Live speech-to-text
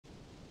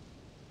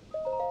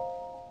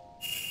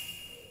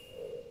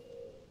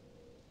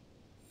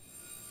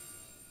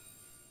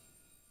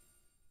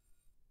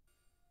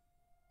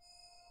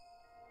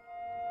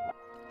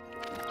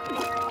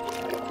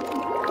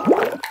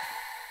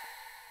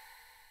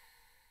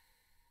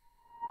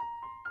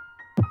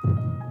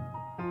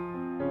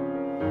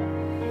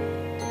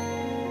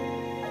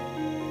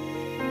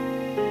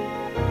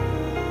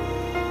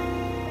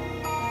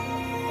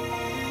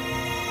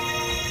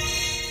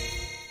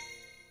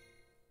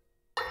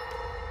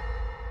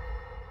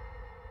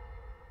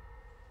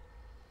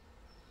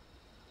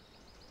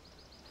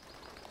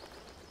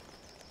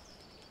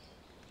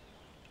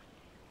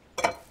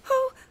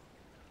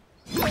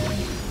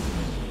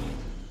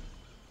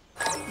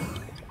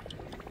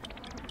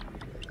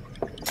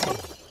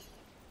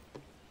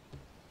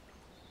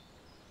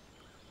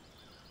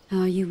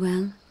Are you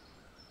well?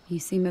 You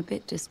seem a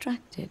bit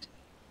distracted.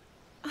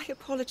 I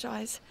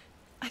apologize.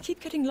 I keep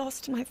getting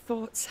lost in my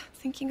thoughts,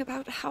 thinking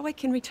about how I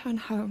can return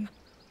home.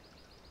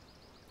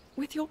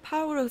 With your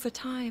power over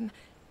time,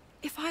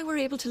 if I were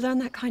able to learn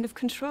that kind of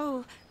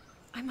control,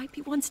 I might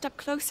be one step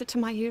closer to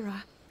my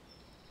era.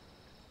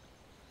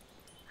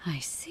 I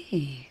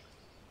see.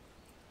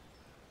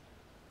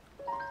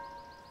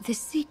 The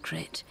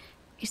secret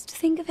is to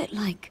think of it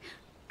like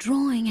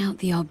drawing out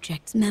the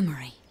object's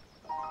memory.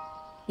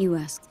 You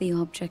ask the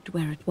object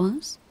where it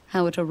was,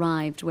 how it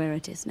arrived where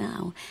it is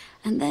now,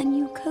 and then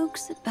you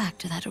coax it back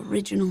to that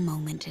original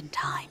moment in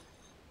time.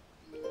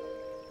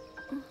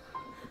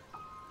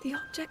 The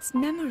object's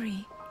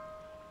memory.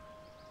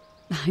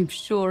 I'm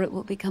sure it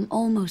will become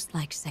almost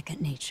like second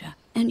nature,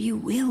 and you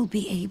will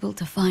be able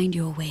to find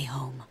your way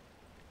home.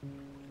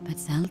 But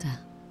Zelda,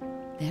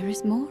 there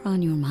is more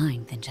on your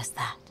mind than just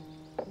that.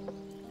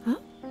 Huh?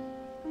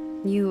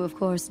 You, of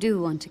course,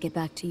 do want to get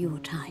back to your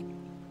time.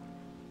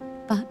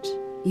 But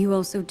you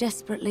also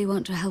desperately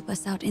want to help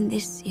us out in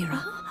this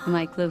era. Am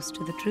I close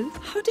to the truth?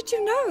 How did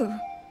you know?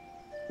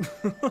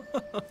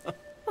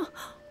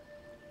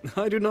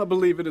 I do not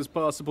believe it is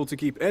possible to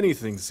keep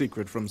anything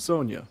secret from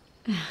Sonia.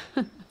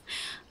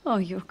 Oh,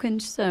 your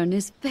concern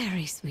is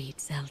very sweet,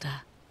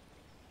 Zelda.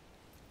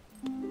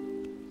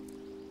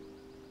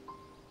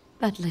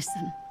 But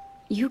listen,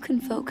 you can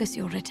focus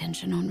your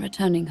attention on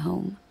returning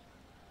home.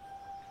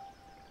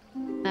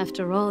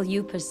 After all,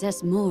 you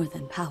possess more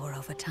than power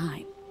over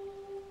time.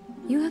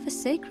 You have a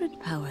sacred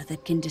power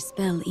that can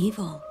dispel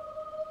evil.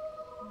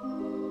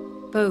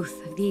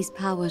 Both of these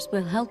powers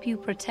will help you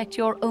protect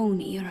your own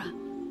era.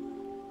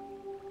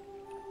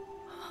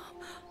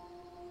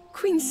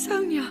 Queen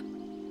Sonia!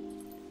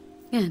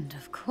 And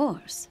of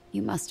course,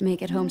 you must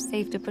make it home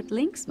safe to put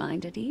Link's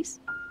mind at ease.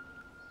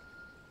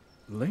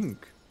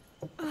 Link?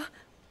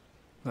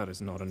 That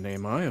is not a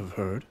name I have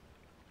heard.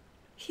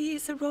 He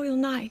is a royal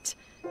knight.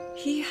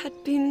 He had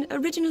been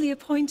originally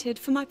appointed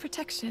for my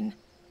protection.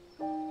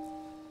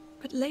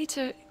 But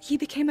later, he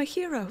became a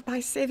hero by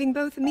saving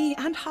both me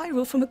and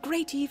Hyrule from a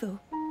great evil.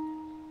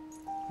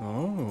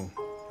 Oh,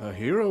 a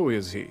hero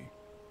is he?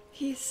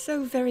 He is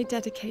so very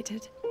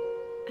dedicated,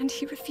 and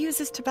he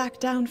refuses to back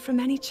down from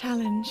any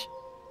challenge.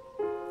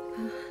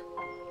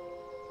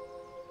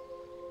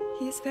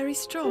 He is very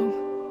strong.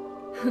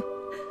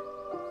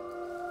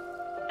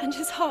 And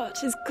his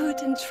heart is good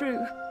and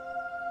true.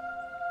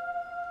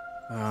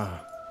 Ah,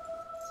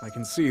 I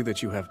can see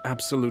that you have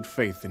absolute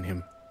faith in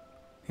him.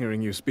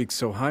 Hearing you speak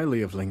so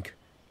highly of Link,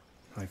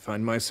 I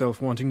find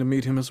myself wanting to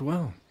meet him as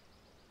well.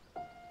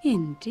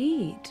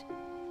 Indeed.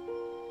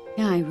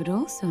 I would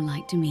also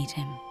like to meet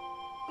him.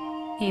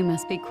 He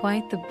must be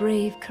quite the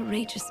brave,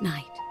 courageous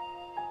knight.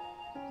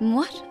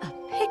 What a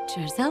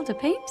picture Zelda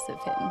paints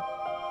of him.